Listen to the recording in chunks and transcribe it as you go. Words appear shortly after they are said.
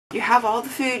have all the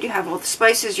food, you have all the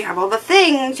spices, you have all the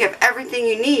things, you have everything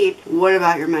you need. What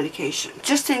about your medication?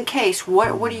 Just in case,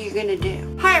 what are you gonna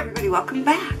do? Hi everybody, welcome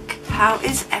back. How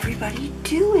is everybody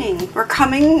doing? We're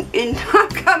coming in, I'm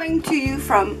coming to you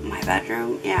from my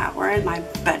bedroom. Yeah, we're in my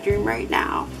bedroom right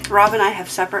now. Rob and I have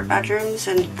separate bedrooms,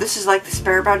 and this is like the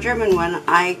spare bedroom, and when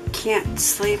I can't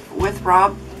sleep with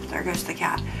Rob, there goes the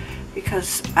cat.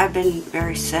 Because I've been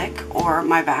very sick or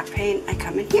my back pain, I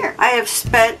come in here. I have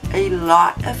spent a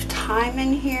lot of time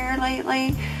in here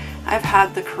lately. I've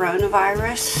had the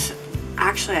coronavirus.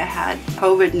 Actually, I had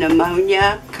COVID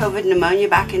pneumonia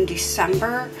back in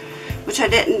December, which I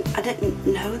didn't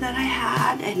know that I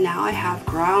had, and now I have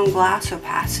ground glass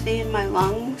opacity in my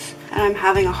lungs, and I'm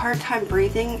having a hard time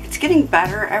breathing. It's getting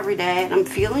better every day, and I'm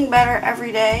feeling better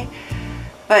every day,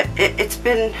 but it's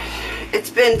been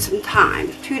some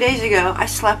time. 2 days ago, I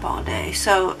slept all day,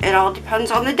 so it all depends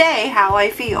on the day how I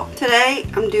feel. Today,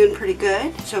 I'm doing pretty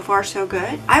good. So far, so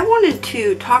good. I wanted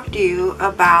to talk to you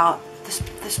about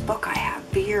this book I have,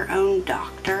 Be Your Own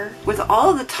Doctor. With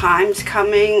all the times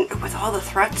coming, with all the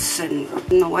threats and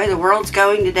the way the world's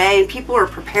going today, and people are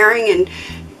preparing and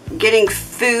getting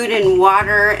food and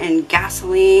water and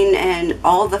gasoline and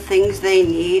all the things they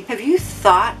need. Have you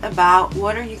thought about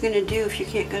what are you going to do if you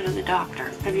can't go to the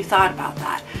doctor? Have you thought about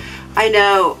that? I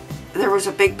know there was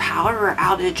a big power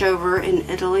outage over in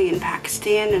Italy and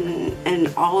Pakistan,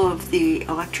 and all of the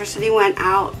electricity went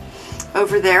out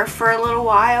over there for a little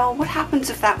while. What happens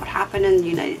if that would happen in the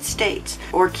United States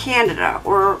or Canada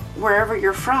or wherever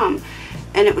you're from,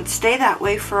 and it would stay that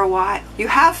way for a while? You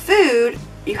have food,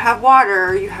 you have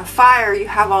water, you have fire, you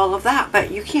have all of that, but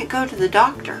you can't go to the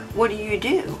doctor. What do you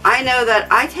do? I know that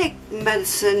I take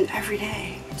medicine every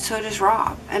day. So does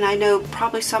Rob. And I know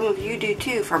probably some of you do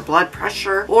too, for blood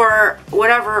pressure or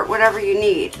whatever you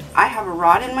need. I have a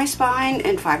rod in my spine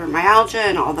and fibromyalgia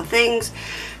and all the things.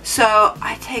 So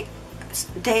I take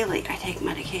daily, I take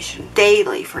medication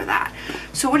daily for that.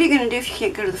 So what are you going to do if you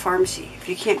can't go to the pharmacy, if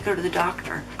you can't go to the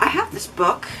doctor? I have this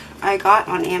book I got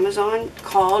on Amazon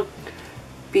called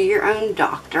Be Your Own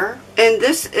Doctor, and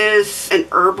this is an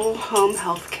herbal home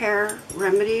health care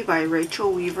remedy by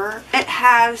Rachel Weaver. It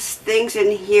has things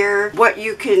in here, what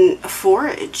you can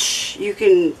forage,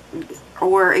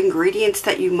 or ingredients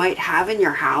that you might have in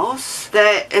your house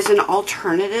that is an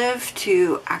alternative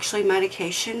to actually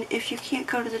medication if you can't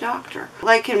go to the doctor.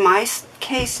 Like in my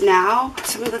case now,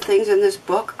 some of the things in this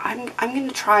book, I'm going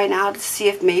to try now to see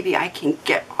if maybe I can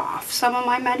get off some of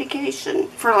my medication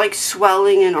for like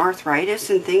swelling and arthritis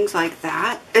and things like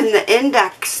that. In the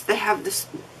index, they have this,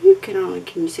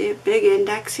 can you see a big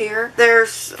index here?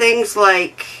 There's things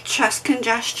like chest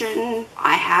congestion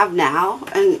I have now,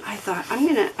 and I thought I'm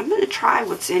gonna try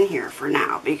what's in here for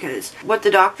now, because what the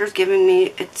doctor's giving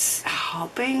me, it's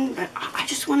helping, but I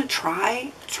just want to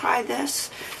try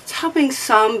this. It's helping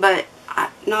some, but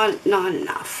not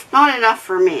enough. Not enough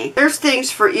for me. There's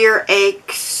things for ear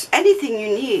aches, anything you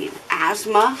need.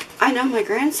 Asthma. I know my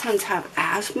grandsons have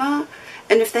asthma,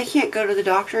 and if they can't go to the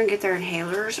doctor and get their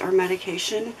inhalers or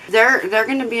medication, they're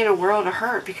going to be in a world of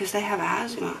hurt because they have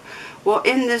asthma. Well,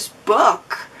 in this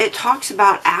book, it talks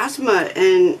about asthma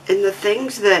and the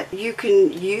things that you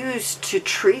can use to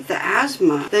treat the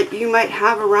asthma that you might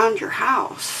have around your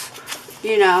house.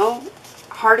 You know,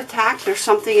 heart attack, there's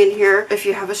something in here. If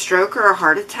you have a stroke or a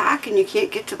heart attack and you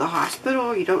can't get to the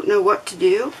hospital, you don't know what to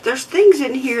do, there's things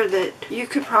in here that you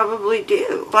could probably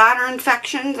do. Bladder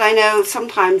infections, I know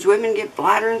sometimes women get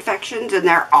bladder infections and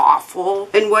they're awful.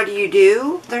 And what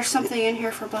do? There's something in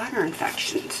here for bladder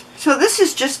infections. So this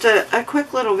is just a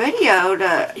quick little video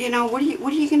to, you know, what are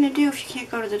you going to do if you can't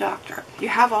go to the doctor? You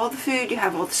have all the food, you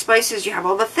have all the spices, you have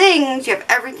all the things, you have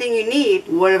everything you need.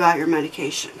 What about your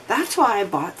medication? That's why I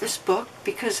bought this book,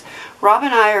 because Rob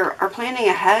and I are planning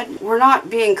ahead. We're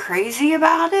not being crazy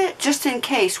about it. Just in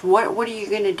case, what are you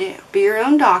going to do? Be Your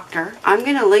Own Doctor. I'm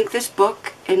going to link this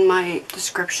book in my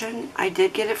description. I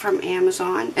did get it from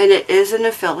Amazon, and it is an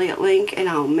affiliate link, and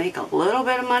I'll make a little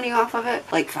bit of money off of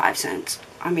it, like 5 cents.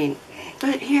 I mean,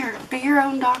 but here, Be Your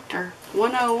Own Doctor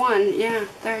 101. Yeah,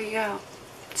 there you go.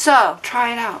 So,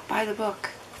 try it out. Buy the book.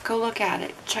 Go look at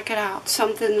it. Check it out.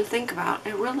 Something to think about.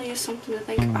 It really is something to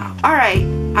think about. Alright,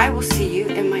 I will see you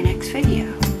in my next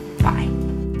video. Bye.